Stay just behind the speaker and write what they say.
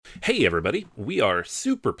Hey everybody, we are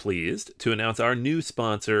super pleased to announce our new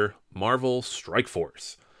sponsor, Marvel Strike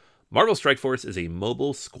Force. Marvel Strike Force is a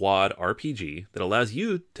mobile squad RPG that allows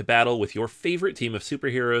you to battle with your favorite team of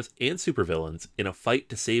superheroes and supervillains in a fight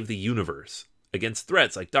to save the universe against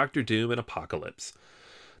threats like Doctor Doom and Apocalypse.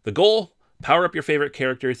 The goal? Power up your favorite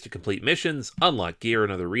characters to complete missions, unlock gear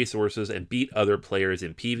and other resources, and beat other players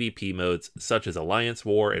in PvP modes such as Alliance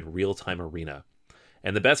War and Real-Time Arena.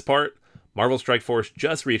 And the best part? Marvel Strike Force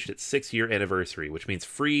just reached its 6-year anniversary, which means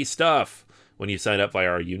free stuff when you sign up via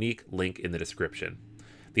our unique link in the description.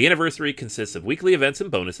 The anniversary consists of weekly events and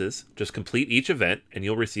bonuses. Just complete each event, and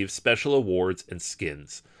you'll receive special awards and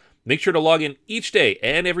skins. Make sure to log in each day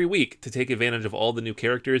and every week to take advantage of all the new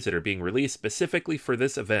characters that are being released specifically for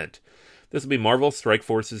this event. This will be Marvel Strike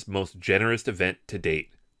Force's most generous event to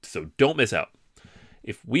date, so don't miss out.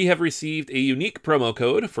 If we have received a unique promo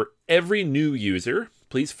code for every new user,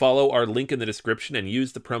 please follow our link in the description and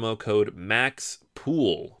use the promo code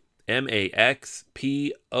MAXPOOL, MAXPOOL.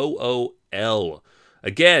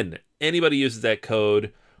 Again, anybody uses that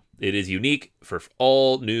code, it is unique for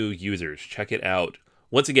all new users. Check it out.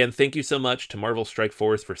 Once again, thank you so much to Marvel Strike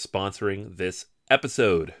Force for sponsoring this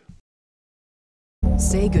episode.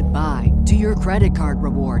 Say goodbye to your credit card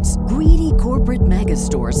rewards. Greedy corporate mega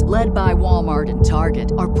stores, led by Walmart and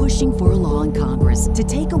Target, are pushing for a law in Congress to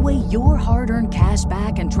take away your hard-earned cash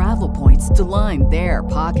back and travel points to line their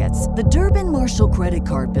pockets. The Durbin-Marshall credit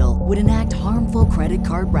card bill would enact harmful credit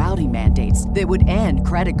card routing mandates that would end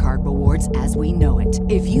credit card rewards as we know it.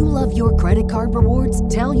 If you love your credit card rewards,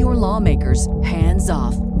 tell your lawmakers, hands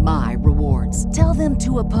off my rewards. Tell them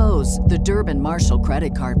to oppose the Durbin-Marshall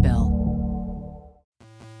credit card bill.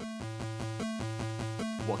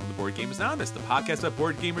 Welcome to Board Gamers Anonymous, the podcast about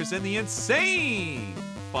board gamers and the insane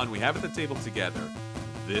fun we have at the table together.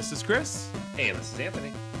 This is Chris. And this is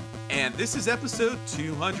Anthony. And this is episode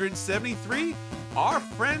 273, our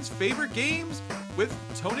friends' favorite games with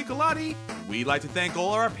Tony Gullotti. We'd like to thank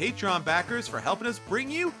all our Patreon backers for helping us bring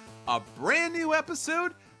you a brand new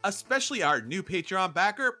episode, especially our new Patreon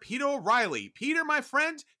backer, Peter O'Reilly. Peter, my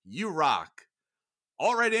friend, you rock.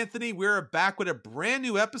 All right, Anthony, we're back with a brand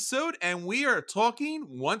new episode, and we are talking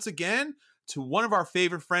once again to one of our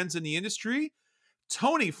favorite friends in the industry,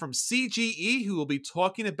 Tony from CGE, who will be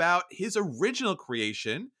talking about his original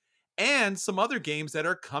creation and some other games that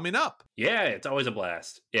are coming up. Yeah, it's always a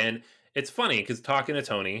blast. And it's funny because talking to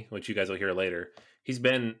Tony, which you guys will hear later, he's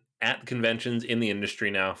been at conventions in the industry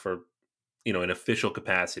now for, an official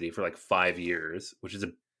capacity for like 5 years, which is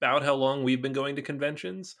about how long we've been going to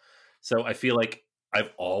conventions. So I feel like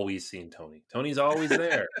I've always seen Tony. Tony's always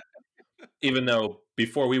there. Even though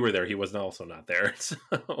before we were there, he was also not there. So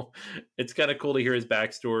it's kind of cool to hear his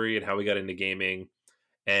backstory and how he got into gaming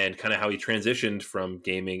and kind of how he transitioned from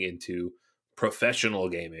gaming into professional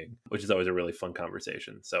gaming, which is always a really fun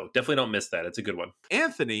conversation. So definitely don't miss that. It's a good one.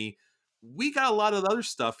 Anthony, we got a lot of other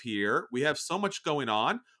stuff here. We have so much going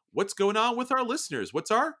on. What's going on with our listeners? What's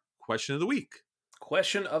our question of the week?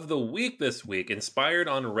 Question of the week this week, inspired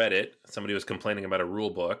on Reddit. Somebody was complaining about a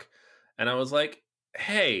rule book, and I was like,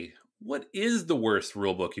 hey, what is the worst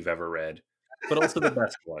rule book you've ever read, but also the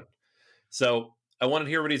best one? So I wanted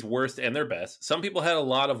to hear everybody's worst and their best. Some people had a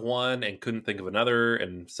lot of one and couldn't think of another,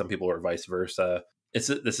 and some people were vice versa. This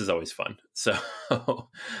is always fun. So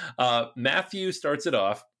Matthew starts it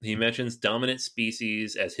off. He mentions Dominant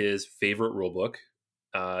Species as his favorite rule book.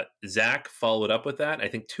 Zach followed up with that. I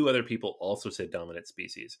think 2 other people also said Dominant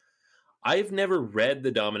Species. I've never read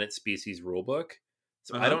the Dominant Species rulebook,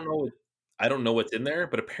 so I don't know what's in there,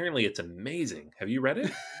 but apparently it's amazing. Have you read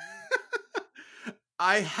it?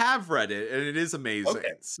 I have read it, and it is amazing.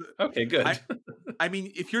 Okay, good. I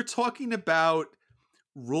mean, if you're talking about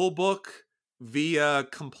rulebook via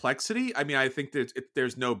complexity, I mean, I think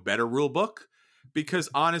there's no better rulebook. Because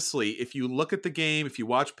honestly, if you look at the game, if you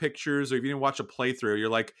watch pictures, or if you didn't watch a playthrough, you're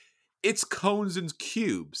like, it's cones and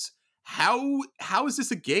cubes. How is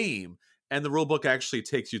this a game? And the rulebook actually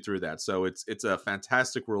takes you through that. So it's a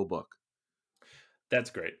fantastic rulebook. That's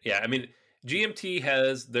great. Yeah, I mean, GMT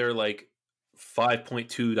has their like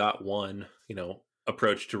 5.2.1,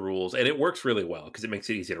 approach to rules, and it works really well because it makes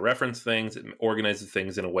it easy to reference things. It organizes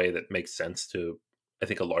things in a way that makes sense to, I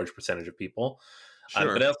think, a large percentage of people.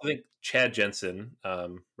 Sure. But I also think Chad Jensen,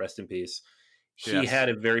 rest in peace, he had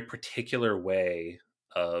a very particular way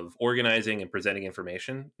of organizing and presenting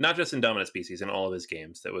information, not just in Dominant Species, in all of his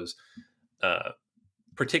games, that was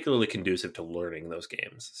particularly conducive to learning those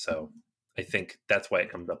games. So I think that's why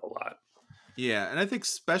it comes up a lot. Yeah, and I think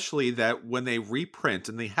especially that when they reprint,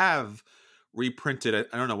 and they have reprinted it,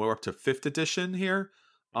 I don't know, we're up to 5th edition here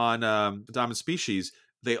on Dominant Species,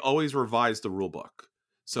 they always revise the rule book.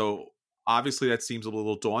 So obviously that seems a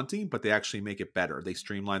little daunting, but they actually make it better. They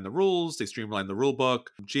streamline the rules, they streamline the rule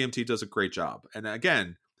book. GMT does a great job. And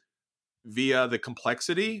again, via the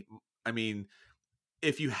complexity, I mean,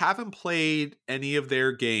 if you haven't played any of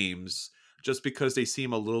their games just because they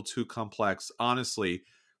seem a little too complex, honestly,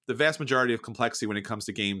 the vast majority of complexity when it comes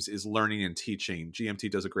to games is learning and teaching. GMT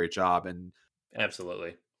does a great job. And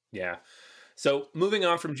Absolutely. Yeah. So moving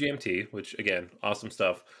on from GMT, which again, awesome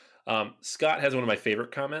stuff. Scott has one of my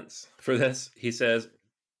favorite comments for this. He says,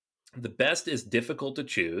 the best is difficult to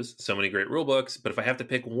choose. So many great rule books, but if I have to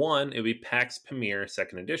pick one, it would be PAX Premier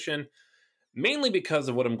 2nd Edition, mainly because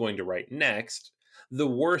of what I'm going to write next. The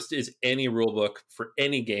worst is any rulebook for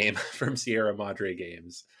any game from Sierra Madre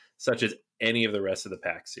Games, such as any of the rest of the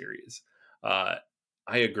PAX series. I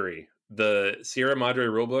agree. The Sierra Madre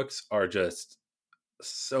rulebooks are just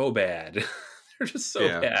so bad. They're just so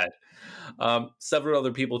bad. Several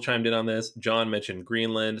other people chimed in on this. John mentioned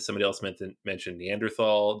Greenland. Somebody else mentioned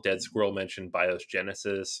Neanderthal. Dead Squirrel mentioned BIOS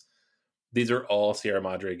Genesis. These are all Sierra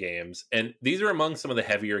Madre games. And these are among some of the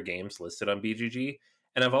heavier games listed on BGG.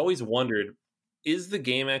 And I've always wondered, is the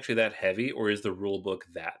game actually that heavy or is the rule book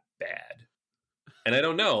that bad? And I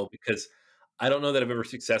don't know, because I don't know that I've ever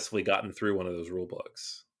successfully gotten through one of those rule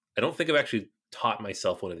books. I don't think I've actually taught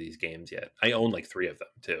myself one of these games yet. I own like 3 of them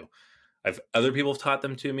too. Other people have taught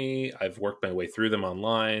them to me. I've worked my way through them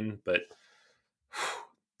online, but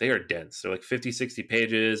they are dense. They're like 50, 60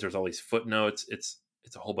 pages. There's all these footnotes. It's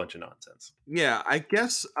a whole bunch of nonsense. Yeah, I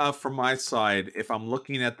guess from my side, if I'm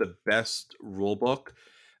looking at the best rule book,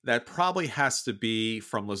 that probably has to be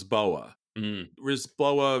from Lisboa.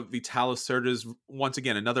 Lisboa Vitalis Certa is, once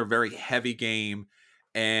again, another very heavy game.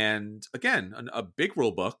 And again, a big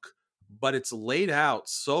rule book, but it's laid out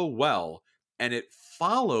so well and it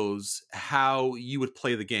follows how you would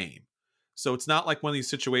play the game. So it's not like one of these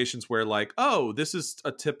situations where like, oh, this is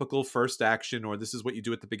a typical first action, or this is what you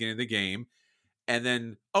do at the beginning of the game. And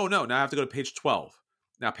then, oh no, now I have to go to page 12.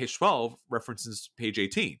 Now page 12 references page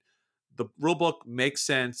 18. The rulebook makes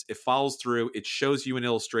sense. It follows through. It shows you in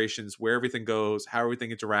illustrations where everything goes, how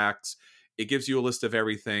everything interacts. It gives you a list of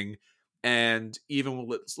everything. And even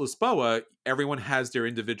with Lisboa, everyone has their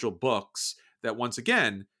individual books that, once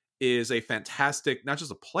again, is a fantastic, not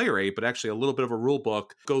just a player aid, but actually a little bit of a rule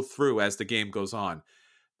book go through as the game goes on.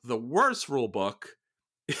 The worst rule book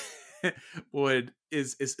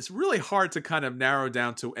is really hard to kind of narrow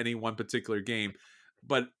down to any one particular game.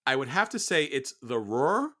 But I would have to say it's The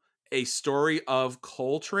Roar, A Story of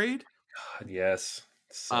Coal Trade. God, yes.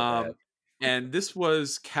 So bad. And this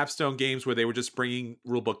was Capstone Games where they were just bringing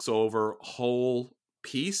rulebooks over whole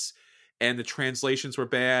piece, and the translations were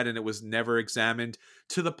bad and it was never examined,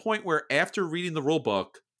 to the point where after reading the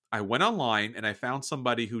rulebook, I went online and I found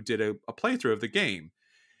somebody who did a playthrough of the game.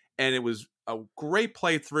 And it was a great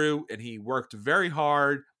playthrough and he worked very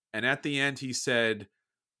hard. And at the end he said,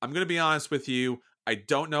 I'm going to be honest with you, I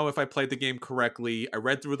don't know if I played the game correctly. I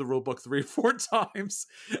read through the rulebook 3 or 4 times.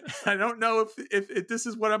 I don't know if this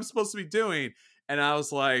is what I'm supposed to be doing. And I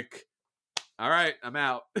was like, all right, I'm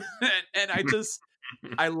out. and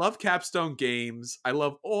I love Capstone Games. I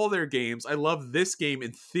love all their games. I love this game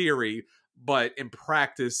in theory, but in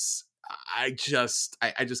practice, I just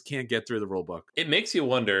can't get through the rulebook. It makes you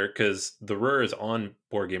wonder, because the Roar is on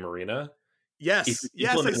Board Game Arena. Yes,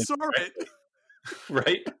 I saw it.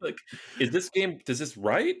 Right? Like, is this game, does this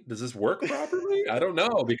work properly? I don't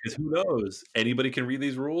know, because who knows? Anybody can read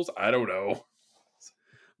these rules? I don't know.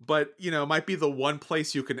 But, it might be the one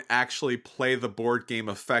place you can actually play the board game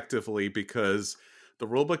effectively, because the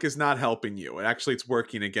rulebook is not helping you. It's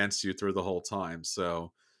working against you through the whole time.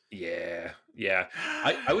 So yeah.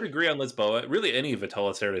 I would agree on Lisboa. Really, any of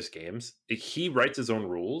Vitalis Certa's games, he writes his own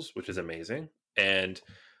rules, which is amazing. And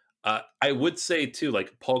I would say too,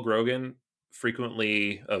 like Paul Grogan,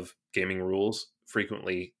 frequently of Gaming Rules,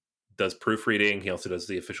 frequently does proofreading. He also does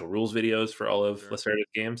the official rules videos for all of Lacerda's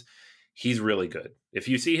games. He's really good. If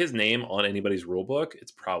you see his name on anybody's rule book,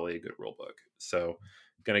 it's probably a good rule book. So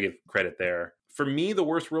I'm going to give credit there. For me, the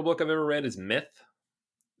worst rule book I've ever read is Myth.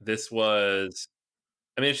 This was,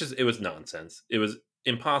 it was nonsense. It was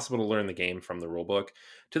impossible to learn the game from the rule book,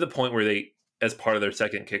 to the point where they, as part of their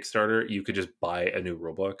second Kickstarter, you could just buy a new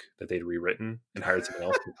rulebook that they'd rewritten and hired someone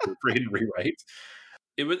else to proofread and rewrite.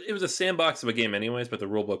 It was a sandbox of a game anyways, but the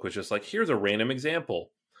rulebook was just like, here's a random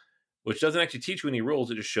example, which doesn't actually teach you any rules.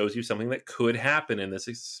 It just shows you something that could happen in this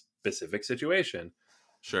specific situation.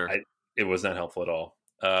 Sure. It was not helpful at all.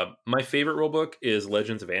 My favorite rulebook is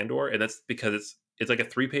Legends of Andor, and that's because it's like a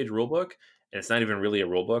 3-page rulebook, and it's not even really a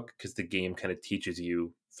rulebook, because the game kind of teaches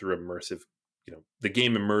you through immersive the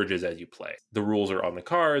game emerges as you play. The rules are on the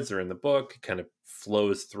cards, they're in the book, it kind of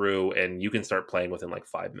flows through, and you can start playing within like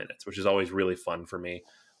 5 minutes, which is always really fun for me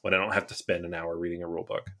when I don't have to spend an hour reading a rule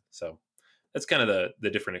book. So that's kind of the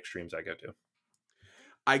different extremes I go to.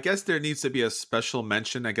 I guess there needs to be a special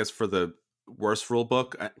mention, I guess, for the worst rule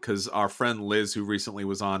book, because our friend Liz, who recently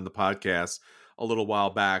was on the podcast a little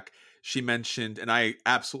while back, she mentioned, and I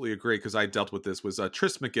absolutely agree because I dealt with this, was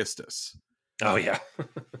Trismegistus. Oh, yeah.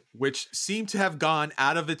 Which seemed to have gone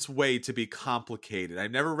out of its way to be complicated.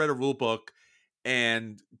 I've never read a rule book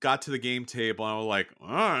and got to the game table and I was like,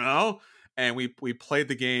 I don't know. And we played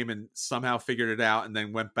the game and somehow figured it out, and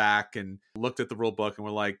then went back and looked at the rule book and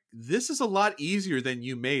we're like, this is a lot easier than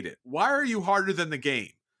you made it. Why are you harder than the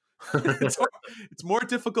game? It's more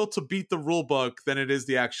difficult to beat the rule book than it is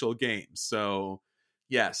the actual game. So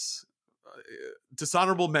yes,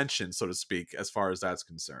 dishonorable mention, so to speak, as far as that's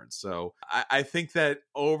concerned. So I think that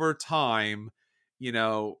over time,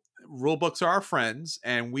 rule books are our friends,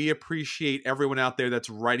 and we appreciate everyone out there that's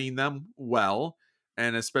writing them well,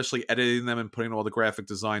 and especially editing them and putting all the graphic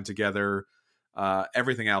design together,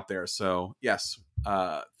 everything out there. So yes,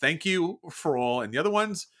 thank you for all. And the other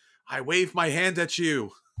ones, I wave my hand at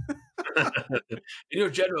you. In your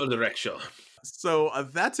general direction. So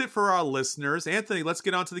that's it for our listeners. Anthony, let's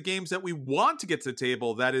get on to the games that we want to get to the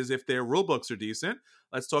table. That is, if their rule books are decent.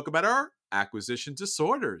 Let's talk about our acquisition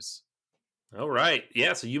disorders. All right.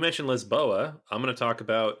 Yeah, so you mentioned Lisboa. I'm going to talk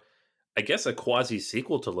about, I guess, a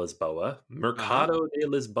quasi-sequel to Lisboa, Mercado de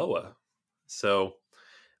Lisboa. So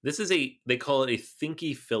this is they call it a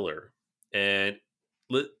thinky filler. And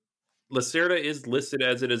Lacerda is listed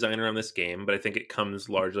as a designer on this game, but I think it comes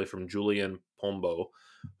largely from Julian Pombo,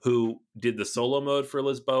 who did the solo mode for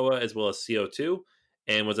Lisboa as well as CO2,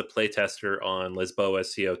 and was a playtester on Lisboa,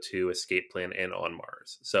 CO2, Escape Plan, and On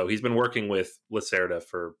Mars. So he's been working with Lacerda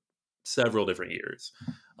for several different years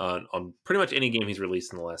on pretty much any game he's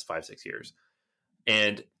released in the last 5-6 years.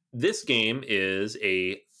 And this game is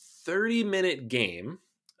a 30-minute game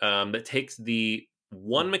that takes the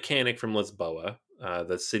one mechanic from Lisboa,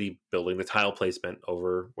 the city building, the tile placement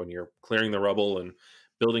over when you're clearing the rubble and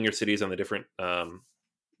building your cities on the different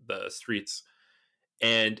the streets,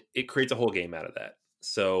 and it creates a whole game out of that.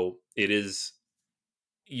 So it is,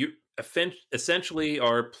 you essentially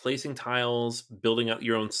are placing tiles, building out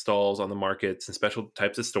your own stalls on the markets and special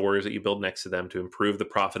types of stores that you build next to them to improve the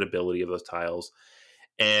profitability of those tiles,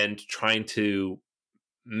 and trying to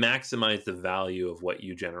maximize the value of what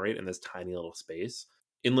you generate in this tiny little space.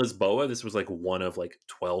 In Lisboa, this was like one of like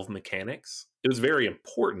 12 mechanics. It was very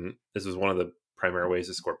important. This was one of the primary ways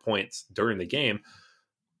to score points during the game,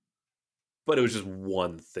 but it was just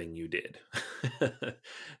one thing you did.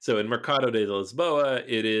 So in Mercado de Lisboa,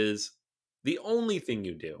 it is the only thing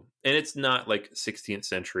you do. And it's not like 16th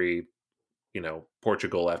century,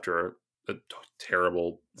 Portugal after a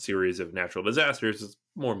terrible series of natural disasters. It's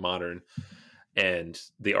more modern, and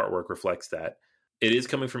the artwork reflects that. It is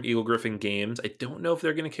coming from Eagle Griffin Games. I don't know if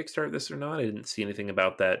they're going to kickstart this or not. I didn't see anything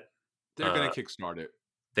about that. They're going to kickstart it.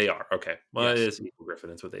 They are. Okay. Well, yes. It is Eagle Griffin.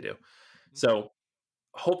 That's what they do. So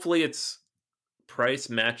hopefully its price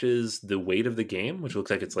matches the weight of the game, which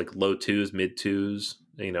looks like it's like low 2s, mid 2s.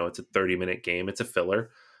 It's a 30-minute game. It's a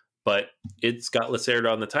filler, but it's got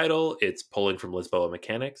Lacerda on the title. It's pulling from Lisboa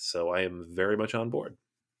mechanics. So I am very much on board.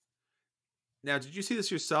 Now, did you see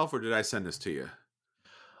this yourself, or did I send this to you?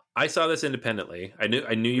 I saw this independently. I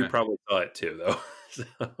knew you probably saw it too, though. So.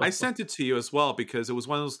 I sent it to you as well because it was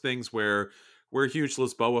one of those things where we're huge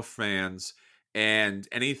Lisboa fans, and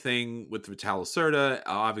anything with Vital Lacerda,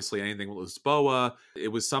 obviously anything with Lisboa, it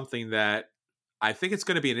was something that I think it's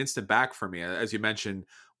going to be an instant back for me. As you mentioned,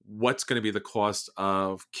 what's going to be the cost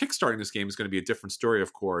of kickstarting this game is going to be a different story,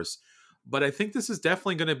 of course. But I think this is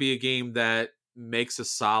definitely going to be a game that makes a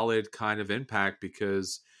solid kind of impact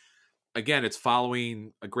because, again, it's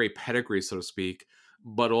following a great pedigree, so to speak,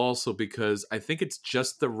 but also because I think it's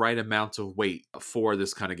just the right amount of weight for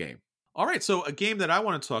this kind of game. All right, so a game that I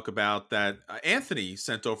want to talk about that Anthony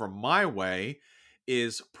sent over my way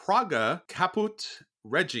is Praga Caput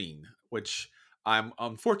Regine, which I'm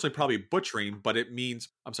unfortunately probably butchering, but it means,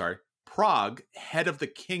 Prague, Head of the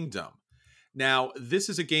Kingdom. Now, this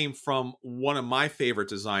is a game from one of my favorite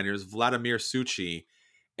designers, Vladimir Suchy,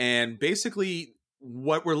 and basically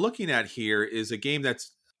what we're looking at here is a game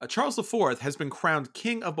that's Charles IV has been crowned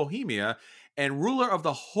King of Bohemia and ruler of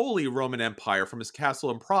the Holy Roman Empire from his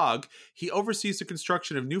castle in Prague. He oversees the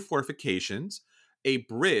construction of new fortifications, a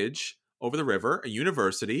bridge over the river, a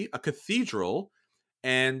university, a cathedral,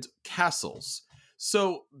 and castles.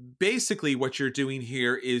 So basically what you're doing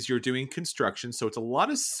here is you're doing construction. So it's a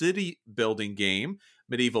lot of city building game,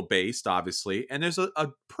 medieval based, obviously, and there's a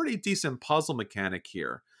pretty decent puzzle mechanic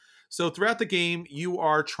here. So throughout the game, you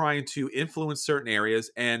are trying to influence certain areas.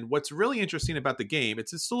 And what's really interesting about the game,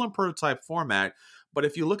 it's still in prototype format, but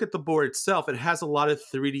if you look at the board itself, it has a lot of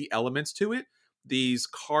 3D elements to it. These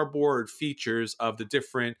cardboard features of the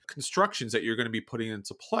different constructions that you're going to be putting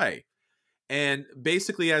into play. And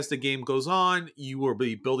basically, as the game goes on, you will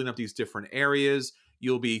be building up these different areas.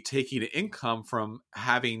 You'll be taking the income from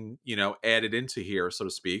having, added into here, so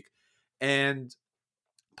to speak. And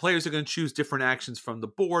players are going to choose different actions from the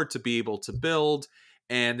board to be able to build,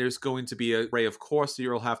 and there's going to be an array of costs that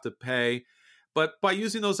you'll have to pay. But by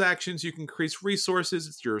using those actions, you can increase resources.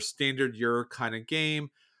 It's your standard Euro kind of game,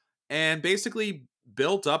 and basically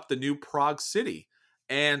build up the new Prague city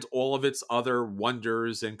and all of its other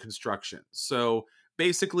wonders and construction. So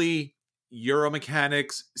basically, Euro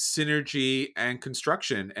mechanics, synergy, and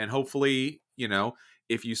construction, and hopefully,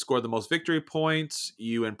 if you score the most victory points,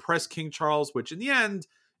 you impress King Charles, which in the end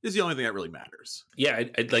is the only thing that really matters. Yeah,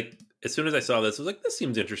 I'd like, as soon as I saw this, I was like, this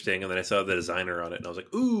seems interesting. And then I saw the designer on it and I was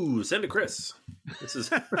like, ooh, send to Chris. This is.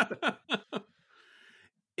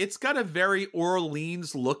 It's got a very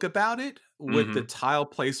Orleans look about it with the tile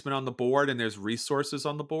placement on the board, and there's resources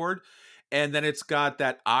on the board. And then it's got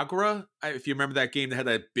that Agra. If you remember that game that had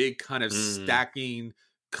that big kind of stacking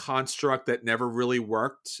construct that never really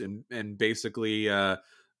worked and basically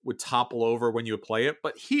would topple over when you would play it.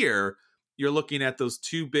 But here, you're looking at those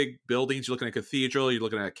two big buildings. You're looking at a cathedral. You're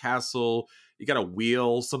looking at a castle. You got a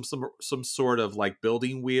wheel, some sort of like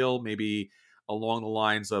building wheel, maybe along the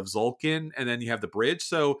lines of Zulkin, and then you have the bridge.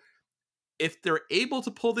 So if they're able to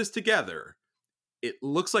pull this together, it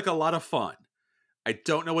looks like a lot of fun. I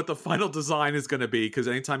don't know what the final design is going to be, because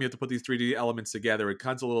anytime you have to put these 3D elements together, it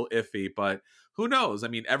kind of a little iffy, but who knows? I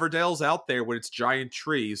mean, Everdale's out there with its giant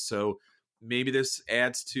trees, so maybe this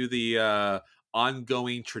adds to the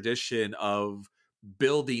ongoing tradition of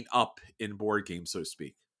building up in board games, so to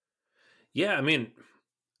speak. Yeah, I mean,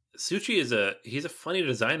 Suchi he's a funny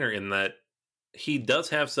designer in that he does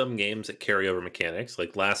have some games that carry over mechanics,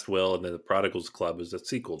 like Last Will, and then the Prodigal's Club is a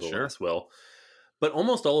sequel to Last Will. But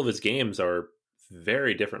almost all of his games are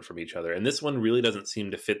very different from each other, and this one really doesn't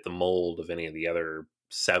seem to fit the mold of any of the other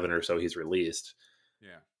 7 or so he's released.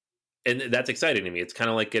 Yeah, and that's exciting to me. It's kind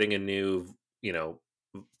of like getting a new,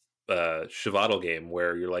 Shivadal game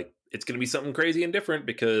where you're like, it's going to be something crazy and different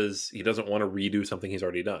because he doesn't want to redo something he's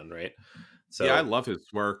already done, right? So yeah, I love his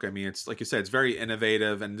work. I mean, it's like you said, it's very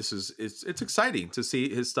innovative, and it's exciting to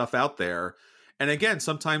see his stuff out there. And again,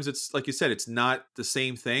 sometimes it's like you said, it's not the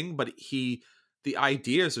same thing, but the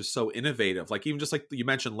ideas are so innovative. Like even just like you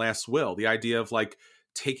mentioned Last Will, the idea of like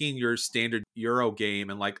taking your standard Euro game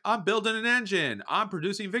and like, I'm building an engine, I'm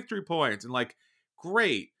producing victory points, and like,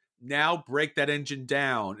 great. Now break that engine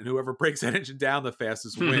down, and whoever breaks that engine down the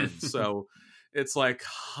fastest wins. So it's like,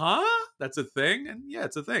 huh? That's a thing? And yeah,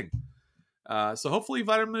 it's a thing. So hopefully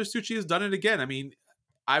Vladimir Suchi has done it again. I mean,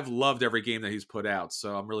 I've loved every game that he's put out,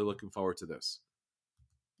 so I'm really looking forward to this.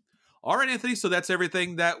 All right, Anthony, so that's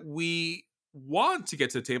everything that we want to get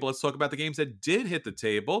to the table. Let's talk about the games that did hit the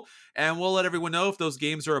table, and we'll let everyone know if those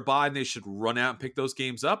games are a buy and they should run out and pick those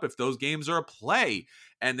games up, if those games are a play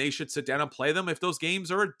and they should sit down and play them, if those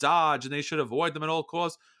games are a dodge and they should avoid them at all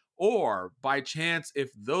costs, or by chance, if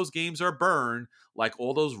those games are burned, like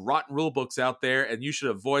all those rotten rule books out there, and you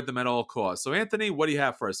should avoid them at all costs. So, Anthony, what do you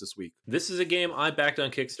have for us this week? This is a game I backed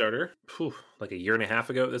on Kickstarter, like a year and a half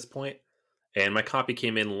ago at this point, and my copy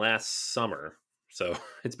came in last summer. So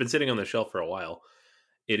it's been sitting on the shelf for a while.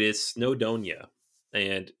 It is Snowdonia.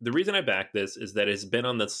 And the reason I backed this is that it's been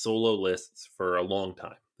on the solo lists for a long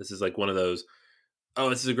time. This is like one of those, oh,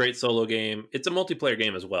 this is a great solo game. It's a multiplayer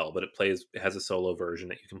game as well, but it has a solo version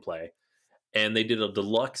that you can play. And they did a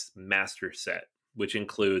deluxe master set, which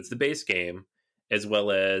includes the base game, as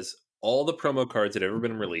well as all the promo cards that have ever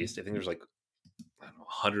been released. I think there's like,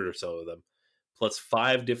 100 or so of them, plus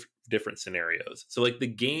 5 different scenarios. So like the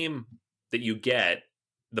game that you get,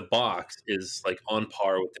 the box is like on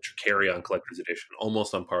par with the Tricarion Collector's Edition,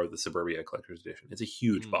 almost on par with the Suburbia Collector's Edition. It's a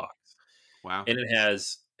huge box. Wow. And it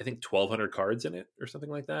has, I think, 1,200 cards in it or something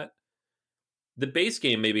like that. The base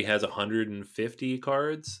game maybe has 150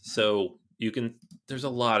 cards. So there's a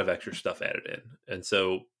lot of extra stuff added in. And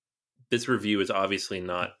so this review is obviously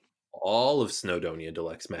not all of Snowdonia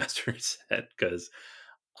Deluxe Master Set, because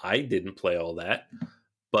I didn't play all that.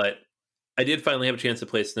 But I did finally have a chance to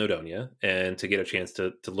play Snowdonia and to get a chance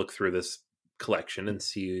to look through this collection and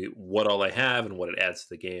see what all I have and what it adds to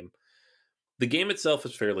the game. The game itself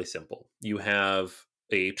is fairly simple. You have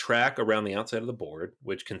a track around the outside of the board,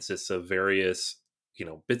 which consists of various,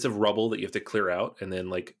 bits of rubble that you have to clear out, and then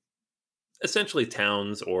like essentially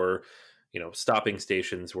towns or, stopping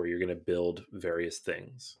stations where you're going to build various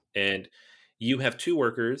things. And you have 2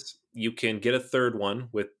 workers. You can get a third one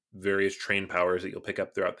with various train powers that you'll pick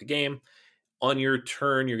up throughout the game. On your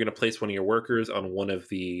turn, you're going to place one of your workers on one of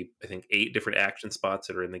the, I think, 8 different action spots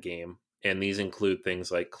that are in the game. And these include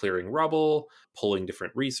things like clearing rubble, pulling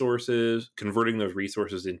different resources, converting those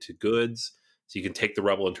resources into goods. So you can take the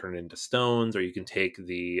rubble and turn it into stones, or you can take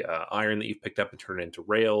the iron that you've picked up and turn it into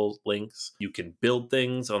rail links. You can build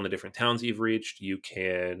things on the different towns that you've reached. You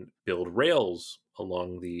can build rails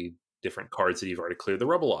along the different cards that you've already cleared the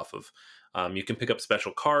rubble off of. You can pick up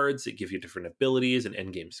special cards that give you different abilities and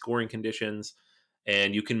endgame scoring conditions.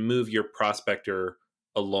 And you can move your prospector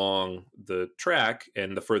along the track,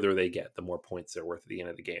 and the further they get, the more points they're worth at the end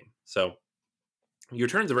of the game. So your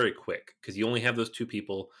turns are very quick because you only have those 2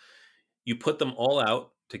 people. You put them all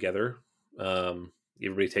out together.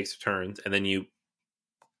 Everybody takes turns, and then you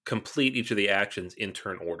complete each of the actions in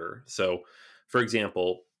turn order. So, for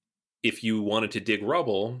example, if you wanted to dig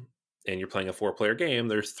rubble and you're playing a 4-player game,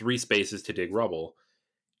 there's 3 spaces to dig rubble.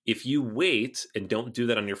 If you wait and don't do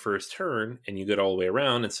that on your first turn and you get all the way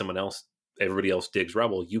around and everybody else digs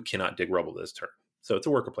rubble, you cannot dig rubble this turn. So it's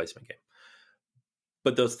a worker placement game.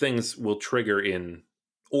 But those things will trigger in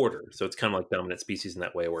order. So it's kind of like dominant species in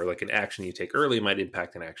that way, where like an action you take early might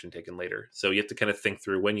impact an action taken later. So you have to kind of think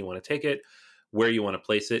through when you want to take it, where you want to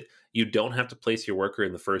place it. You don't have to place your worker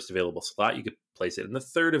in the first available slot. You could place it in the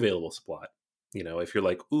third available slot. If you're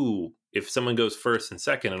like, ooh, if someone goes first and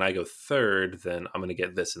second and I go third, then I'm going to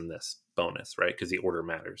get this and this bonus, right? Because the order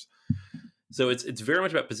matters. So it's very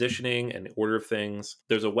much about positioning and order of things.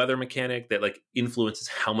 There's a weather mechanic that like influences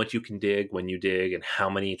how much you can dig when you dig and how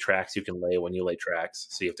many tracks you can lay when you lay tracks.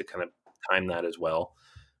 So you have to kind of time that as well.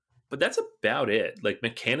 But that's about it. Like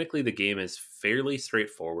mechanically, the game is fairly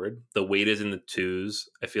straightforward. The weight is in the 2s.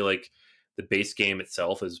 I feel like the base game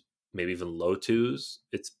itself is maybe even low 2s.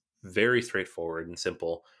 It's very straightforward and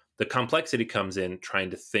simple. The complexity comes in trying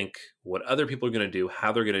to think what other people are going to do,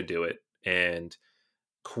 how they're going to do it, and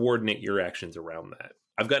coordinate your actions around that.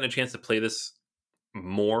 I've gotten a chance to play this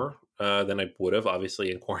more than I would have,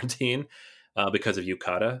 obviously, in quarantine because of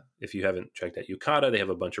Yukata. If you haven't checked out Yukata, they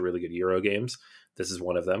have a bunch of really good Euro games. This is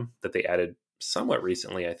one of them that they added somewhat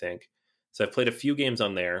recently, I think. So I've played a few games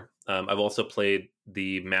on there. I've also played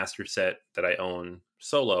the master set that I own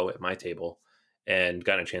solo at my table and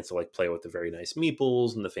gotten a chance to like play with the very nice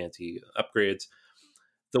meeples and the fancy upgrades.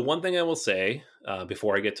 The one thing I will say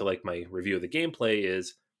before I get to like my review of the gameplay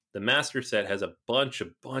is the master set has a bunch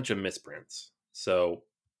of misprints. So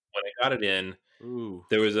when I got it in,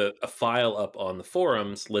 there was a file up on the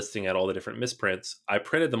forums listing out all the different misprints. I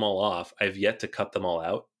printed them all off. I've yet to cut them all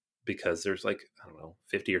out because there's like, I don't know,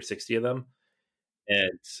 50 or 60 of them.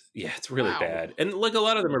 And yeah, it's really bad. And like a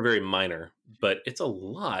lot of them are very minor, but it's a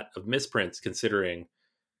lot of misprints considering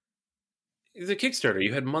the Kickstarter.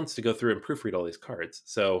 You had months to go through and proofread all these cards.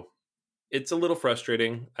 So it's a little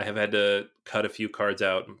frustrating. I have had to cut a few cards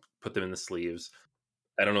out and put them in the sleeves.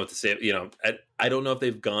 I don't know what to say. I don't know if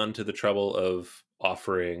they've gone to the trouble of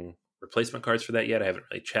offering replacement cards for that yet. I haven't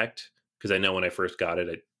really checked because I know when I first got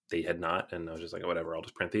it, they had not. And I was just like, whatever, I'll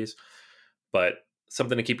just print these. But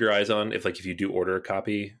something to keep your eyes on if you do order a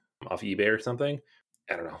copy off eBay or something.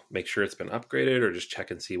 I don't know, make sure it's been upgraded or just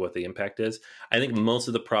check and see what the impact is. I think most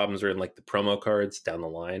of the problems are in like the promo cards down the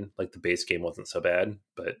line. Like the base game wasn't so bad,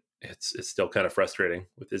 but it's still kind of frustrating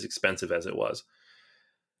with as expensive as it was.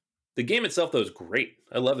 The game itself, though, is great.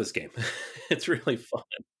 I love this game. It's really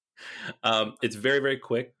fun. It's very, very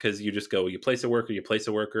quick because you just go, you place a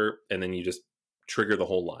worker, and then you just trigger the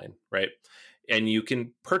whole line, right? And you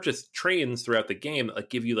can purchase trains throughout the game that like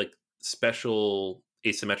give you like special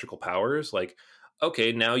asymmetrical powers. Like,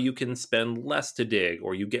 okay, now you can spend less to dig,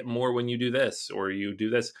 or you get more when you do this, or you do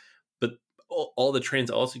this. But all the trains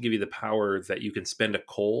also give you the power that you can spend a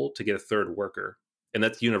coal to get a third worker. And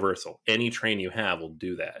that's universal. Any train you have will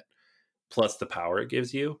do that. Plus the power it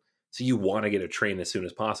gives you. So you want to get a train as soon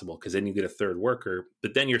as possible because then you get a third worker.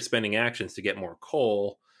 But then you're spending actions to get more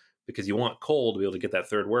coal because you want coal to be able to get that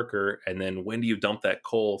third worker. And then when do you dump that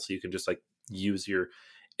coal so you can just like use your...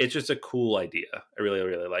 It's just a cool idea. I really,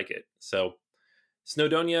 really like it. So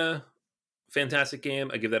Snowdonia, fantastic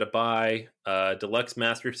game. I give that a buy. Deluxe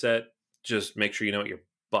Master Set, just make sure you know what you're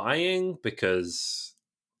buying because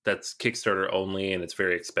that's Kickstarter only and it's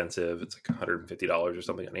very expensive. It's like $150 or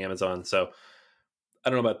something on Amazon. So I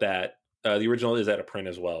don't know about that. The original is out of print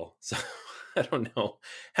as well. So I don't know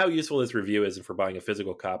how useful this review is for buying a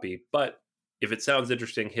physical copy. But if it sounds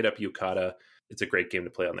interesting, hit up Yukata. It's a great game to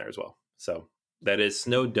play on there as well. So that is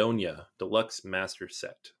Snowdonia Deluxe Master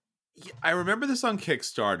Set. Yeah, I remember this on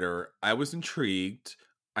Kickstarter. I was intrigued.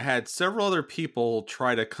 I had several other people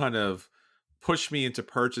try to kind of push me into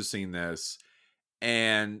purchasing this,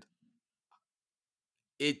 and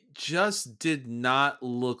it just did not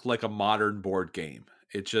look like a modern board game.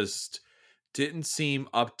 It just didn't seem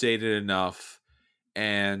updated enough.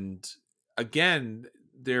 And again,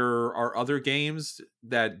 there are other games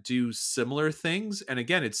that do similar things. And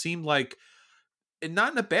again, it seemed like, and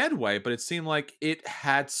not in a bad way, but it seemed like it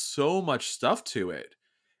had so much stuff to it.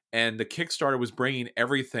 And the Kickstarter was bringing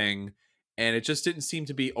everything, and it just didn't seem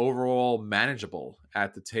to be overall manageable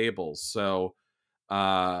at the table. So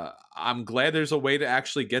I'm glad there's a way to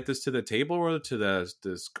actually get this to the table or to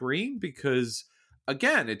the screen, because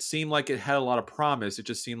again, it seemed like it had a lot of promise. It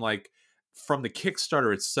just seemed like from the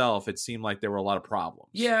Kickstarter itself, it seemed like there were a lot of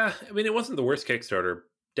problems. Yeah, I mean, it wasn't the worst Kickstarter,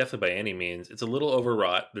 definitely by any means. It's a little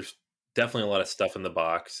overwrought. There's definitely a lot of stuff in the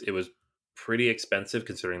box. It was pretty expensive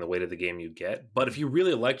considering the weight of the game you get. But if you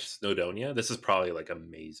really liked Snowdonia, this is probably like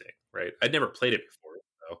amazing, right? I'd never played it before,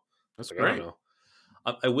 so That's like, great. I don't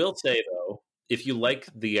know. I will say though, if you like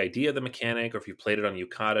the idea of the mechanic, or if you played it on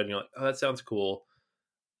Yukata and you're like, oh, that sounds cool,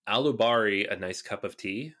 Alubari, A Nice Cup of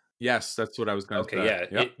Tea. Yes, that's what I was going to say. Okay,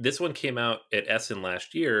 yeah. Yep. This one came out at Essen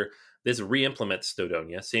last year. This re-implements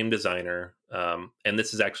Snowdonia, same designer, and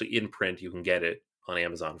this is actually in print. You can get it on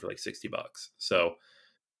Amazon for like $60. So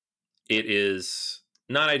it is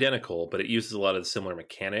not identical, but it uses a lot of the similar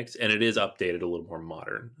mechanics, and it is updated a little more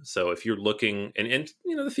modern. So if you're looking, and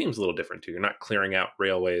you know, the theme's a little different too. You're not clearing out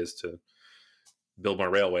railways to build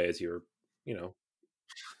more railways. You're, you know,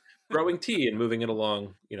 growing tea and moving it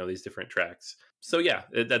along, you know, these different tracks. So yeah,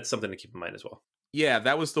 that's something to keep in mind as well. Yeah,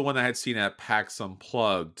 that was the one I had seen at PAX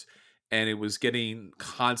Unplugged, and it was getting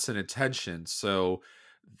constant attention. So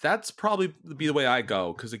that's probably be the way I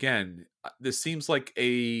go, because again, this seems like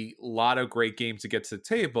a lot of great games to get to the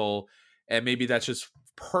table, and maybe that's just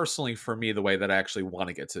personally for me the way that I actually want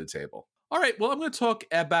to get to the table. All right, well, I'm going to talk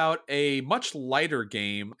about a much lighter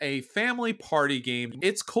game, a family party game.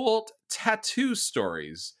 It's called Tattoo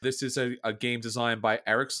Stories. This is a game designed by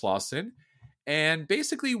Eric Slauson. And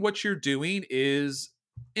basically, what you're doing is,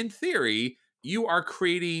 in theory, you are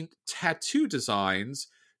creating tattoo designs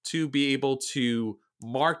to be able to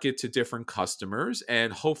market to different customers,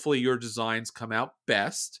 and hopefully your designs come out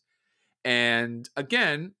best. And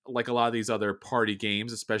again, like a lot of these other party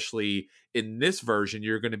games, especially in this version,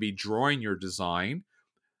 you're going to be drawing your design.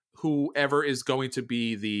 Whoever is going to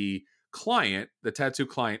be the client, the tattoo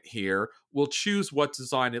client here, will choose what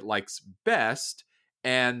design it likes best,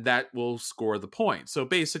 and that will score the point. So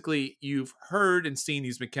basically, you've heard and seen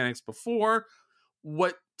these mechanics before.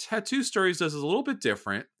 What Tattoo Stories does is a little bit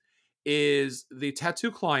different. Is the tattoo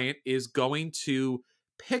client is going to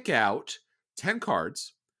pick out 10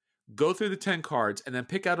 cards, go through the 10 cards, and then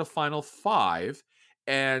pick out a final 5.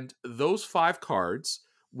 And those 5 cards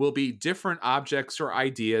will be different objects or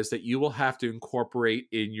ideas that you will have to incorporate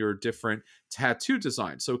in your different tattoo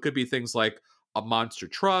designs. So it could be things like a monster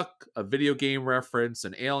truck, a video game reference,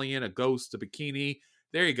 an alien, a ghost, a bikini.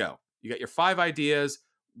 There you go. You got your 5 ideas,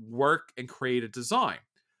 work and create a design.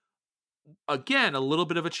 Again, a little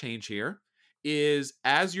bit of a change here is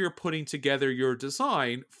as you're putting together your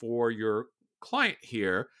design for your client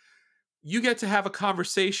here, you get to have a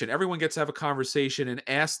conversation. Everyone gets to have a conversation and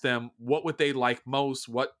ask them what would they like most,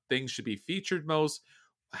 what things should be featured most,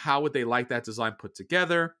 how would they like that design put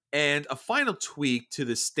together. And a final tweak to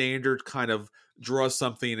the standard kind of draw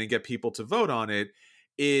something and get people to vote on it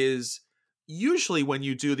is usually when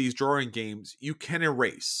you do these drawing games, you can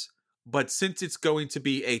erase. But since it's going to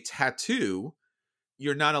be a tattoo,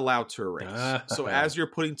 you're not allowed to erase. So as you're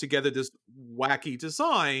putting together this wacky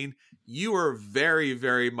design, you are very,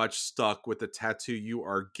 very much stuck with the tattoo you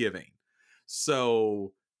are giving.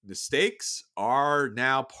 So mistakes are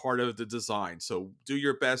now part of the design. So do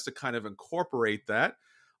your best to kind of incorporate that.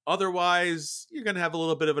 Otherwise, you're going to have a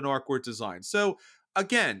little bit of an awkward design. So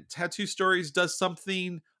again, Tattoo Stories does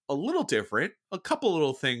something a little different, a couple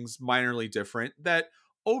little things minorly different that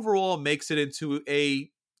overall makes it into a,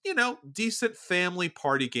 you know, decent family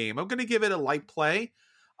party game. I'm going to give it a light play.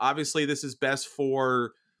 Obviously, this is best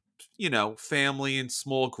for, you know, family and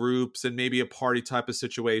small groups and maybe a party type of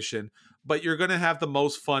situation. But you're going to have the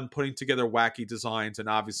most fun putting together wacky designs and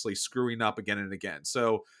obviously screwing up again and again.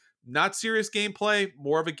 So not serious gameplay,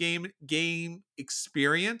 more of a game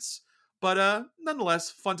experience, but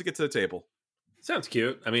nonetheless, fun to get to the table. Sounds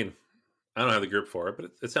cute. I mean, I don't have the group for it,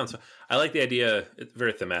 but it sounds. I like the idea. It's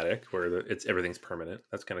very thematic, where it's everything's permanent.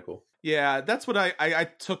 That's kind of cool. Yeah, that's what I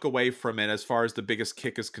took away from it as far as the biggest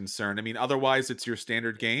kick is concerned. I mean, otherwise it's your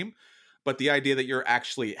standard game, but the idea that you're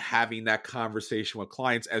actually having that conversation with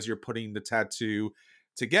clients as you're putting the tattoo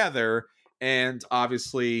together, and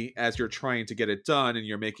obviously as you're trying to get it done and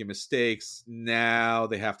you're making mistakes, now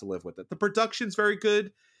they have to live with it. The production's very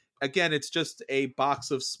good. Again, it's just a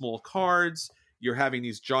box of small cards. You're having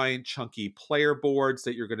these giant chunky player boards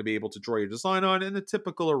that you're going to be able to draw your design on, and the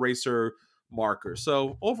typical eraser marker.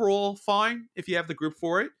 So overall, fine if you have the group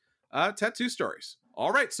for it. Tattoo Stories.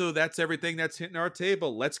 All right, so that's everything that's hitting our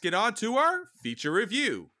table. Let's get on to our feature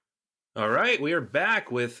review. All right, we are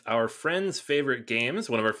back with our friends' favorite games,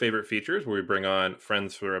 one of our favorite features where we bring on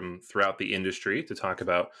friends from throughout the industry to talk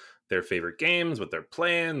about their favorite games, what they're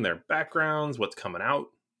playing, their backgrounds, what's coming out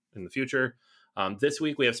in the future. This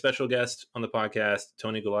week we have special guest on the podcast,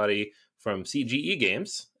 Tony Gullotti from CGE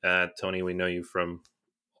Games. Tony, we know you from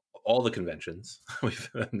all the conventions. We've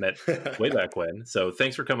met way back when. So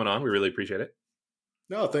thanks for coming on. We really appreciate it.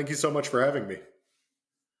 No, thank you so much for having me.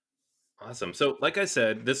 Awesome. So like I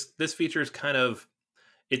said, this feature is kind of,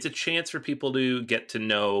 it's a chance for people to get to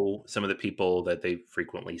know some of the people that they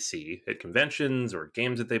frequently see at conventions or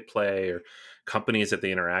games that they play or companies that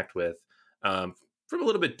they interact with from a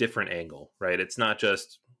little bit different angle, right? It's not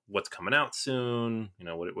just what's coming out soon, you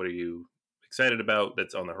know, what are you excited about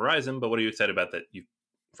that's on the horizon, but what are you excited about that you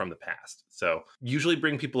from the past. So usually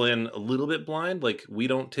bring people in a little bit blind. Like we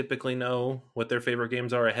don't typically know what their favorite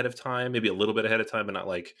games are ahead of time, maybe a little bit ahead of time, but not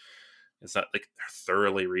like, it's not like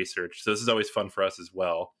thoroughly researched. So this is always fun for us as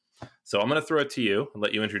well. So I'm going to throw it to you and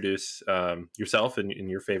let you introduce yourself and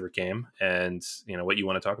your favorite game and, you know, what you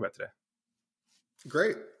want to talk about today.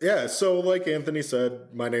 Great. Yeah. So like Anthony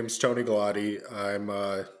said, my name's Tony Gullotti. I'm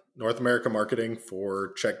North America marketing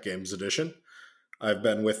for Czech Games Edition. I've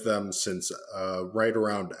been with them since right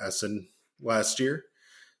around Essen last year.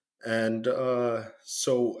 And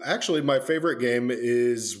so actually my favorite game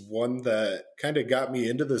is one that kind of got me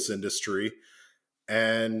into this industry.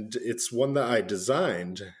 And it's one that I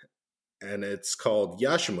designed. And it's called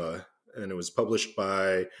Yashima. And it was published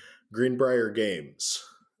by Greenbrier Games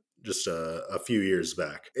just a few years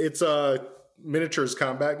back. It's a miniatures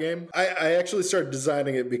combat game. I actually started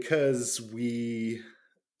designing it because me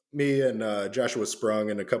and Joshua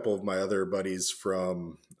Sprung and a couple of my other buddies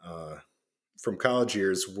from college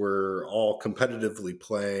years were all competitively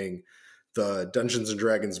playing the Dungeons and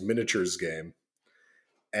Dragons miniatures game.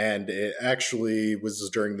 And it actually was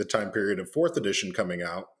during the time period of 4th edition coming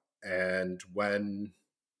out. And when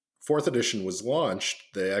 4th edition was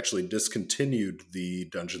launched, they actually discontinued the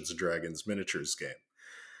Dungeons and Dragons miniatures game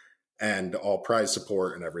and all prize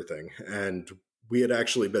support and everything. And we had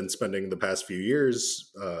actually been spending the past few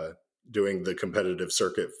years doing the competitive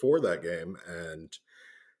circuit for that game. And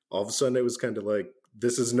all of a sudden it was kind of like,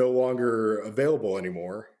 this is no longer available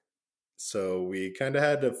anymore. So we kind of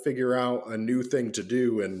had to figure out a new thing to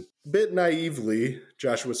do. And a bit naively,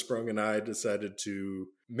 Joshua Sprung and I decided to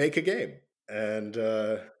make a game. And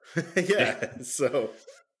yeah, so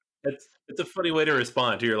it's a funny way to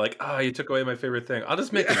respond to. You're like, you took away my favorite thing. I'll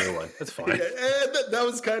just make a new one. That's fine. And that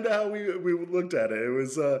was kind of how we looked at it. It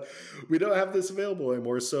was we don't have this available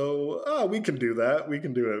anymore, so we can do that. We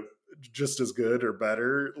can do it just as good or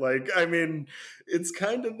better. Like, I mean, it's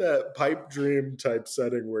kind of that pipe dream type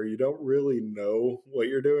setting where you don't really know what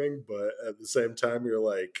you're doing, but at the same time, you're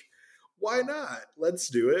like, why not? Let's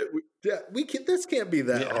do it. We can. This can't be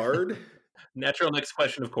that hard. Natural next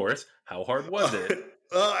question, of course. How hard was it?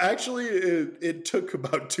 Actually, it took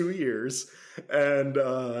about 2 years, and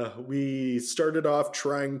we started off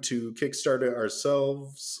trying to kickstart it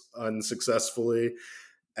ourselves unsuccessfully,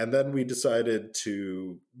 and then we decided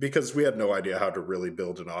to, because we had no idea how to really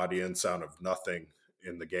build an audience out of nothing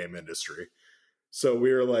in the game industry. So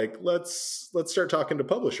we were like, let's start talking to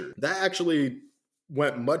publishers. That actually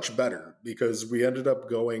went much better because we ended up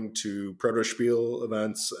going to Protospiel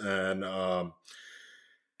events and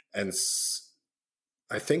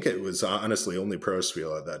I think it was honestly only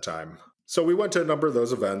Protospiel at that time. So we went to a number of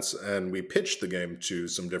those events and we pitched the game to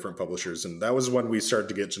some different publishers. And that was when we started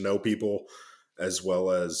to get to know people as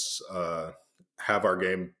well as have our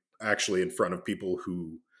game actually in front of people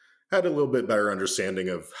who had a little bit better understanding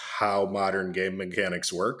of how modern game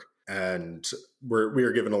mechanics work. And we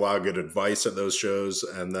were given a lot of good advice at those shows.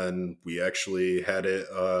 And then we actually had it,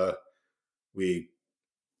 we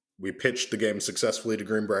pitched the game successfully to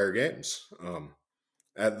Greenbrier Games.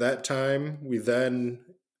 At that time, we then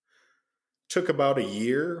took about a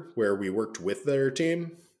year where we worked with their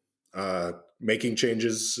team, making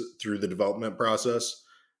changes through the development process.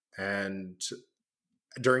 And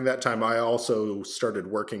during that time, I also started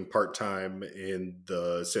working part-time in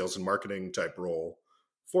the sales and marketing type role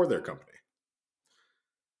for their company.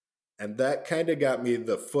 And that kind of got me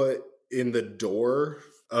the foot in the door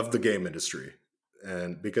of the game industry.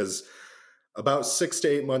 And because about 6 to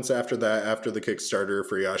 8 months after that, after the Kickstarter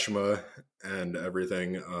for Yashima and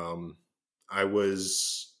everything, I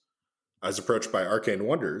was approached by Arcane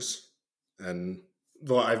Wonders, and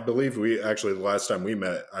well, I believe we actually, the last time we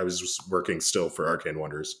met, I was working still for Arcane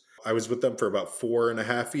Wonders. I was with them for about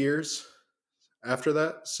 4.5 years after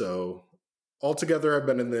that. So altogether, I've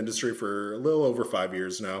been in the industry for a little over 5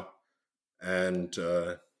 years now, and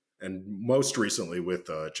most recently with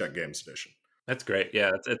Czech Games Edition. That's great.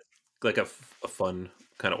 Yeah, it's like a fun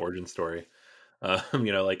kind of origin story.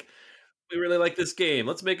 Like, we really like this game.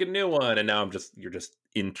 Let's make a new one. And now you're just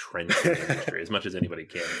entrenched in the industry as much as anybody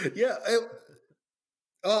can. Yeah.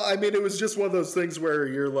 I mean, it was just one of those things where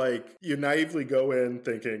you're like, you naively go in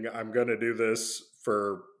thinking, I'm going to do this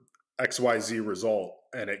for XYZ result.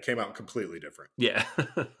 And it came out completely different. Yeah.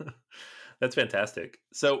 That's fantastic.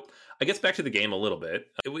 So I guess back to the game a little bit.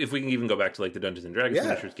 If we can even go back to like the Dungeons and Dragons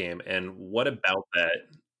Miniatures game, and what about that,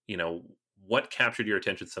 what captured your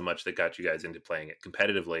attention so much that got you guys into playing it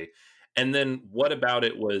competitively? And then what about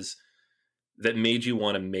it was that made you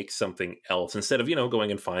want to make something else instead of,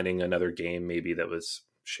 going and finding another game maybe that was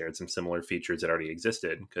shared some similar features that already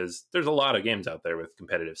existed? Because there's a lot of games out there with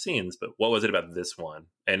competitive scenes, but what was it about this one,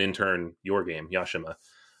 and in turn your game Yashima,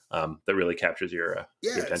 that really captures your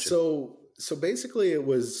attention? So basically it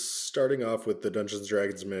was starting off with the Dungeons and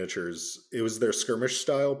Dragons miniatures. It was their skirmish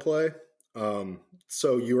style play.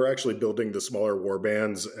 So you were actually building the smaller war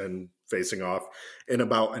bands and facing off in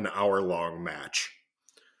about an hour-long match.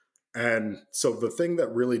 And so the thing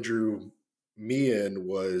that really drew me in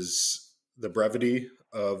was the brevity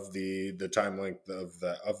of the time length of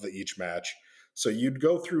the each match. So you'd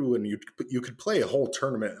go through and you could play a whole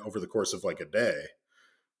tournament over the course of like a day,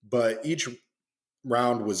 but each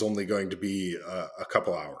round was only going to be a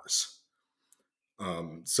couple hours.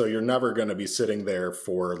 So you're never going to be sitting there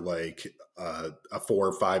for like a 4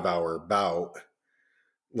 or 5 hour bout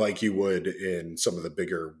like you would in some of the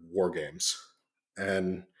bigger war games.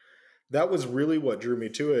 And that was really what drew me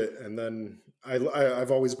to it. And then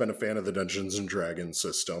I've always been a fan of the Dungeons and Dragons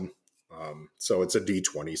system. So it's a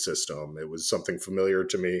D20 system. It was something familiar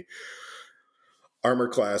to me. Armor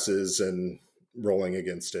classes and rolling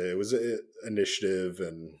against it. It was initiative,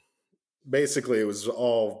 and basically it was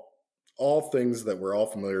all things that were all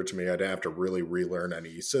familiar to me. I didn't have to really relearn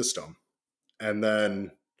any system. And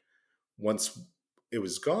then once it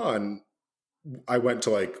was gone, I went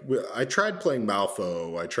to I tried playing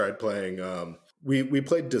Malfo. I tried playing, we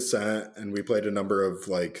played Descent, and we played a number of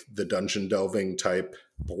like the dungeon delving type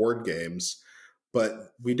board games,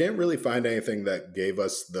 but we didn't really find anything that gave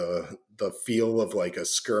us the feel of like a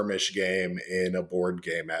skirmish game in a board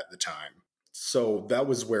game at the time. So that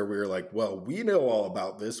was where we were like, well, we know all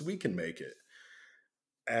about this. We can make it.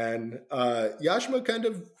 And Yashima kind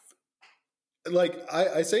of, like,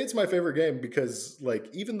 I say it's my favorite game because, like,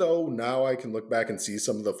 even though now I can look back and see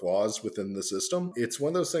some of the flaws within the system, it's one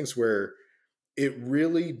of those things where it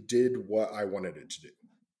really did what I wanted it to do.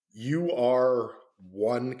 You are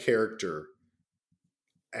one character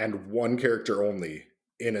and one character only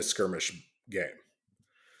in a skirmish game.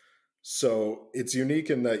 So it's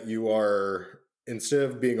unique in that you are, instead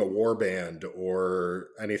of being a war band or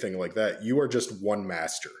anything like that, you are just one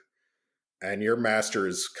master. And your master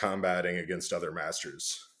is combating against other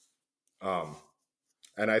masters.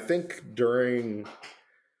 And I think during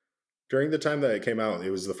the time that it came out, it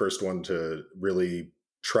was the first one to really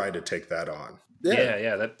try to take that on.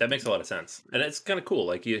 Yeah, that makes a lot of sense. And it's kind of cool.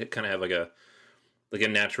 Like, you kind of have like a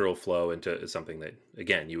natural flow into something that,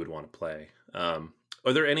 again, you would want to play.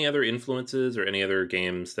 Are there any other influences or any other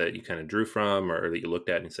games that you kind of drew from, or that you looked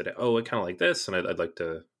at and you said, oh, I kind of like this, and I'd like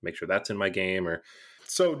to make sure that's in my game? Or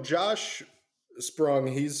so Josh Sprung,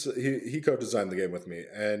 he co-designed the game with me,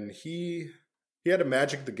 and he had a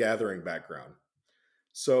Magic the Gathering background.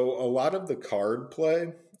 So a lot of the card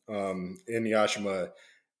play in Yashima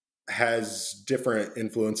has different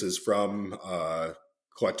influences from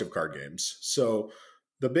collective card games. So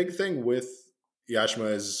the big thing with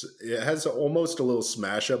Yashima is it has almost a little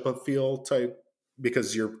smash up of feel type,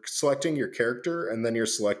 because you're selecting your character and then you're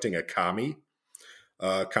selecting a kami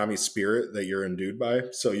spirit that you're endued by.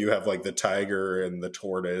 So you have like the tiger and the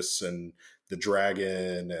tortoise and the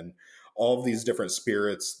dragon and all of these different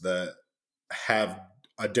spirits that have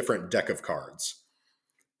a different deck of cards.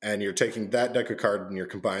 And you're taking that deck of cards and you're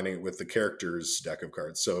combining it with the character's deck of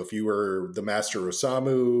cards. So if you were the Master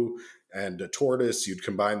Osamu and a tortoise, you'd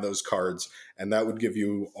combine those cards, and that would give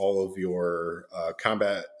you all of your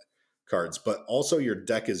combat cards. But also your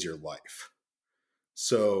deck is your life.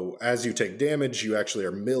 So as you take damage, you actually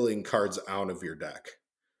are milling cards out of your deck.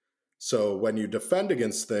 So when you defend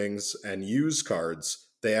against things and use cards,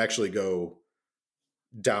 they actually go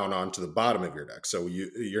down onto the bottom of your deck. So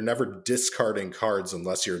you're never discarding cards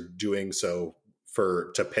unless you're doing so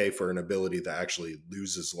to pay for an ability that actually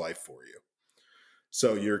loses life for you.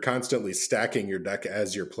 So you're constantly stacking your deck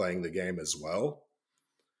as you're playing the game as well,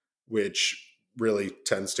 which really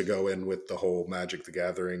tends to go in with the whole Magic the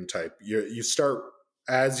Gathering type. You start,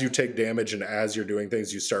 as you take damage and as you're doing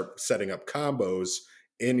things, you start setting up combos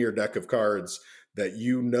in your deck of cards that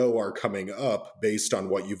you know are coming up based on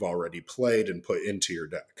what you've already played and put into your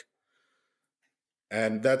deck.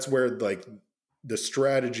 And that's where like the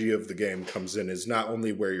strategy of the game comes in, is not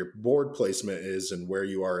only where your board placement is and where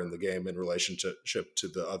you are in the game in relationship to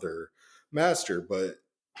the other master, but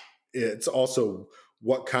it's also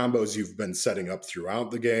what combos you've been setting up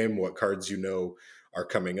throughout the game, what cards you know are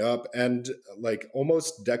coming up, and like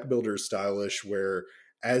almost deck builder stylish, where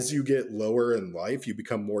as you get lower in life, you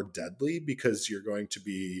become more deadly because you're going to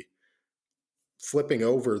be flipping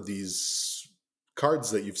over these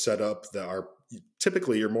cards that you've set up that are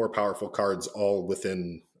typically your more powerful cards all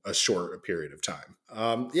within a short period of time.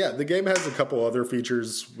 The game has a couple other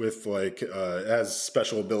features with like, it has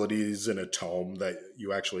special abilities in a tome that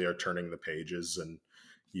you actually are turning the pages and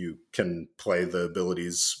you can play the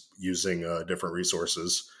abilities using different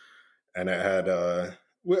resources. And it had,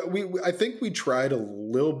 I think we tried a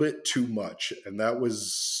little bit too much, and that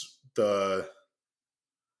was the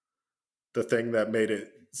thing that made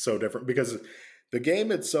it so different, because the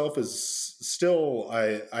game itself is still,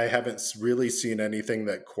 I haven't really seen anything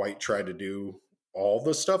that quite tried to do all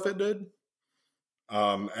the stuff it did.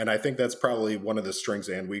 And I think that's probably one of the strengths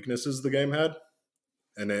and weaknesses the game had.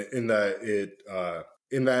 And in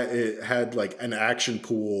that it had like an action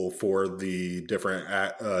pool for the different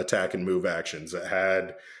attack and move actions. It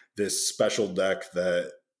had this special deck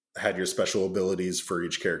that had your special abilities for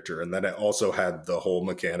each character, and then it also had the whole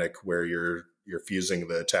mechanic where you're fusing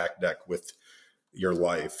the attack deck with your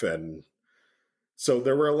life. And so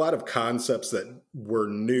there were a lot of concepts that were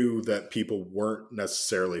new that people weren't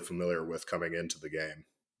necessarily familiar with coming into the game.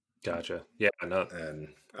 Gotcha. Yeah, no. And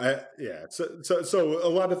so a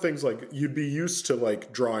lot of things, like you'd be used to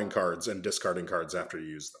like drawing cards and discarding cards after you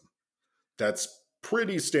use them. That's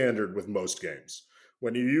pretty standard with most games.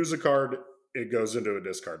 When you use a card, it goes into a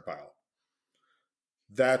discard pile.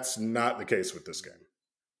 That's not the case with this game.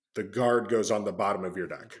 The guard goes on the bottom of your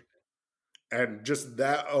deck. And just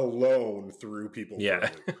that alone threw people. Yeah.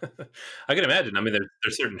 I can imagine. I mean,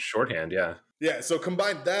 there's certain shorthand. Yeah. Yeah. So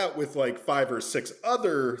combine that with like 5 or 6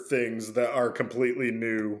 other things that are completely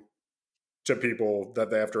new to people that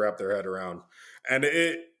they have to wrap their head around. And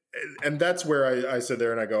that's where I sit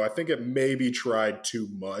there and I go, I think it maybe tried too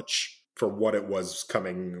much for what it was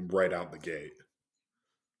coming right out the gate.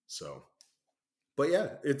 So, but yeah,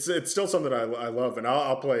 it's still something I love, and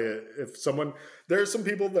I'll play it. If someone, there's some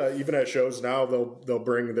people that even at shows now, they'll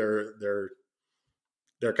bring their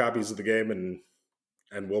copies of the game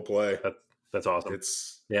and we'll play. That's awesome.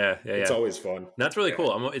 It's It's always fun. That's really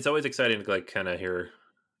cool. It's always exciting to like kind of hear,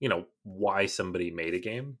 why somebody made a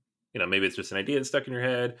game. Maybe it's just an idea that's stuck in your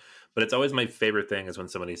head, but it's always my favorite thing is when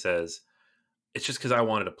somebody says, it's just because I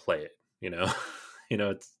wanted to play it.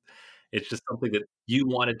 It's just something that you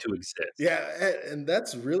wanted to exist. Yeah, and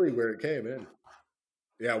that's really where it came in.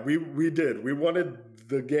 Yeah, we did. We wanted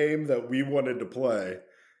the game that we wanted to play,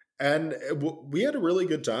 and we had a really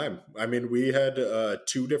good time. I mean, we had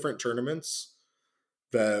 2 different tournaments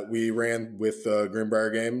that we ran with Greenbrier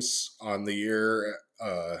Games on the year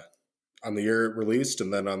it released,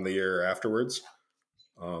 and then on the year afterwards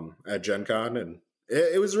at Gen Con. And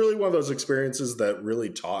it was really one of those experiences that really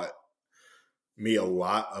taught me a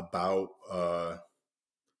lot about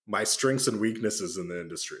my strengths and weaknesses in the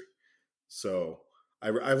industry. So I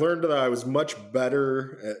learned that I was much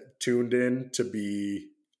better tuned in to be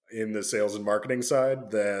in the sales and marketing side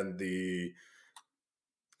than the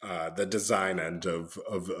design end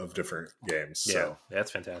of different games. Yeah, So that's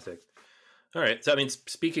fantastic. All right. So, I mean,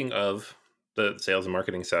 speaking of the sales and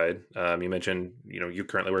marketing side, you mentioned, you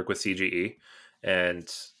currently work with CGE, and,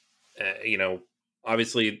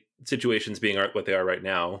 obviously situations being what they are right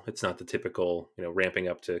now, it's not the typical, ramping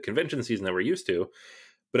up to convention season that we're used to,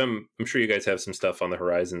 but I'm sure you guys have some stuff on the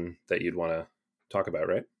horizon that you'd want to talk about,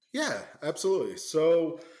 right? Yeah, absolutely.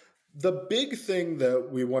 So the big thing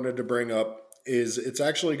that we wanted to bring up is it's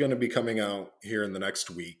actually going to be coming out here in the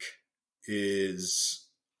next week, is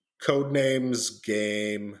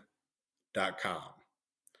codenamesgame.com.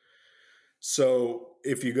 So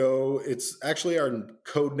if you go, it's actually our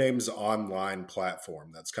Codenames online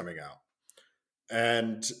platform that's coming out.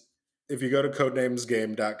 And if you go to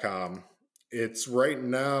codenamesgame.com, It's right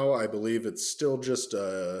now, I believe it's still just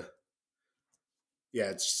a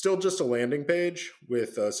landing page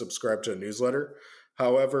with subscribe to a newsletter.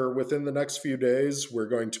 However, within the next few days, we're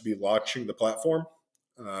going to be launching the platform.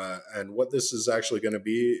 And what this is actually going to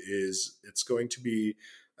be is it's going to be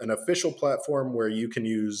an official platform where you can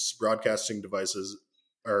use broadcasting devices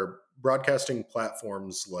or broadcasting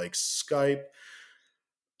platforms like Skype,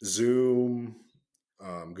 Zoom,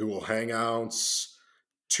 Google Hangouts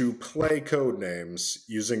to play code names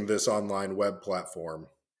using this online web platform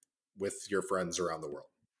with your friends around the world.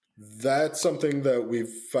 That's something that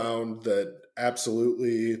we've found that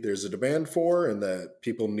absolutely there's a demand for and that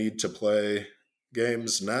people need to play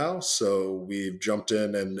games now. So we've jumped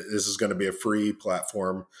in, and this is going to be a free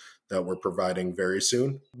platform that we're providing very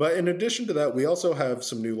soon. But in addition to that, we also have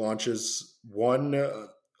some new launches. One,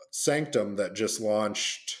 Sanctum, that just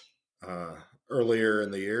launched earlier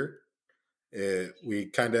in the year. We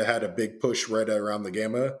kind of had a big push right around the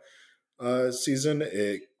Gamma season.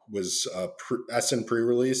 It was Essen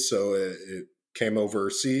pre-release, so it came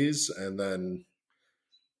overseas, and then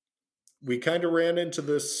we kind of ran into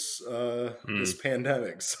this this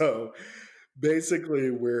pandemic. So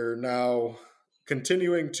basically, we're now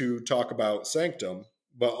continuing to talk about Sanctum,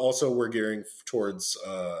 but also we're gearing towards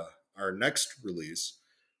our next release,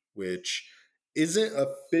 which isn't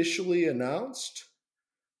officially announced,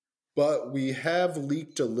 but we have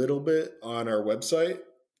leaked a little bit on our website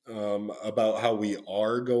about how we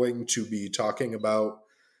are going to be talking about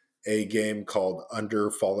a game called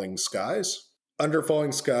Under Falling Skies. Under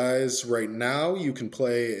Falling Skies, right now, you can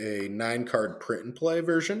play a 9-card print and play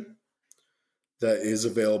version that is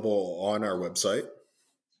available on our website.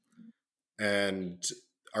 And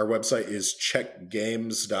our website is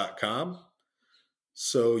checkgames.com.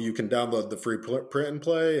 So you can download the free print and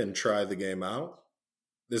play and try the game out.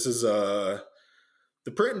 This is the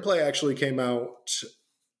print and play actually came out,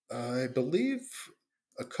 I believe,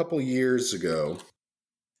 a couple years ago.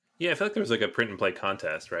 Yeah, I feel like there was like a print and play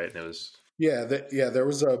contest, right? And it was there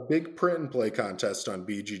was a big print and play contest on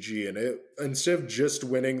BGG, and it, instead of just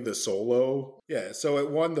winning the solo, so it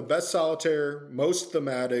won the best solitaire, most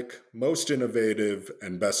thematic, most innovative,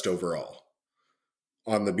 and best overall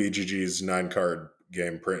on the BGG's 9-card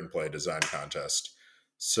game print and play design contest.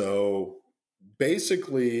 So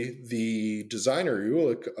basically, the designer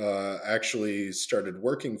Ulick actually started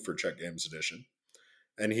working for Czech Games Edition,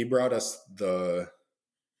 and he brought us the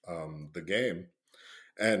game.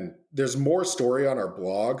 And there's more story on our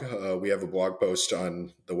blog. We have a blog post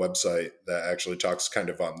on the website that actually talks kind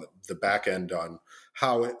of on the back end on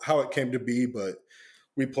how it came to be. But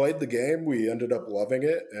we played the game. We ended up loving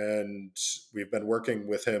it. And we've been working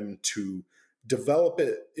with him to develop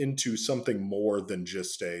it into something more than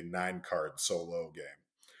just a 9-card solo game.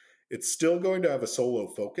 It's still going to have a solo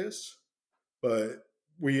focus, but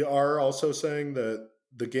we are also saying that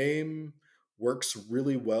the game works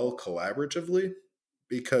really well collaboratively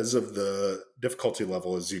because of the difficulty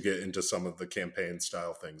level as you get into some of the campaign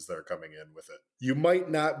style things that are coming in with it. You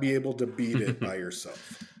might not be able to beat it by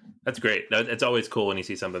yourself. That's great. It's always cool when you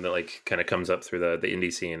see something that like kind of comes up through the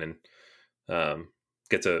indie scene and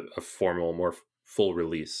gets a formal, more full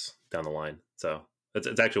release down the line. So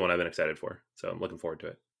it's actually one I've been excited for. So I'm looking forward to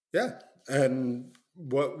it. Yeah. And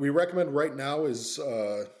what we recommend right now is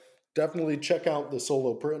definitely check out the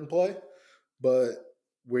solo print and play, but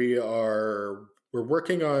we're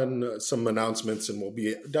working on some announcements, and we'll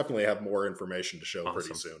definitely have more information to show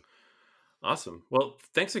pretty soon. Awesome. Well,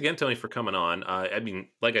 thanks again, Tony, for coming on. I mean,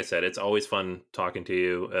 like I said, it's always fun talking to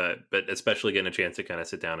you, but especially getting a chance to kind of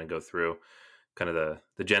sit down and go through kind of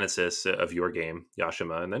the genesis of your game,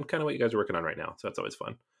 Yashima, and then kind of what you guys are working on right now. So that's always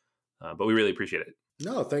fun. But we really appreciate it.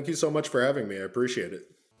 No, thank you so much for having me. I appreciate it.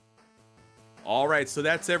 All right, so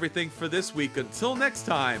that's everything for this week. Until next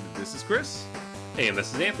time, this is Chris. Hey, and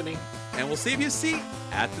this is Anthony. And we'll save you a seat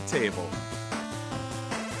at the table.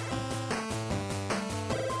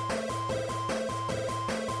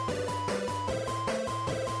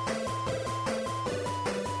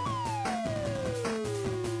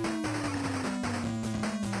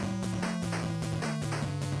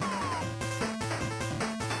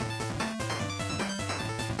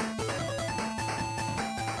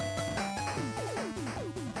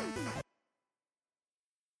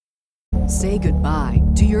 Say goodbye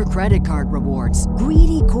to your credit card rewards.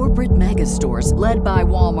 Greedy corporate mega stores, led by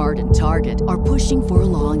Walmart and Target, are pushing for a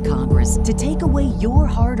law in Congress to take away your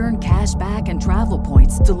hard-earned cash back and travel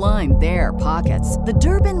points to line their pockets. The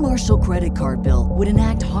Durbin-Marshall credit card bill would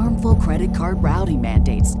enact harmful credit card routing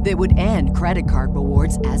mandates that would end credit card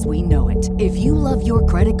rewards as we know it. If you love your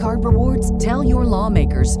credit card rewards, tell your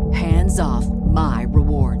lawmakers, hands off my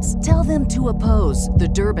rewards. rewards. Tell them to oppose the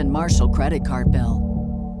Durbin Marshall credit card bill.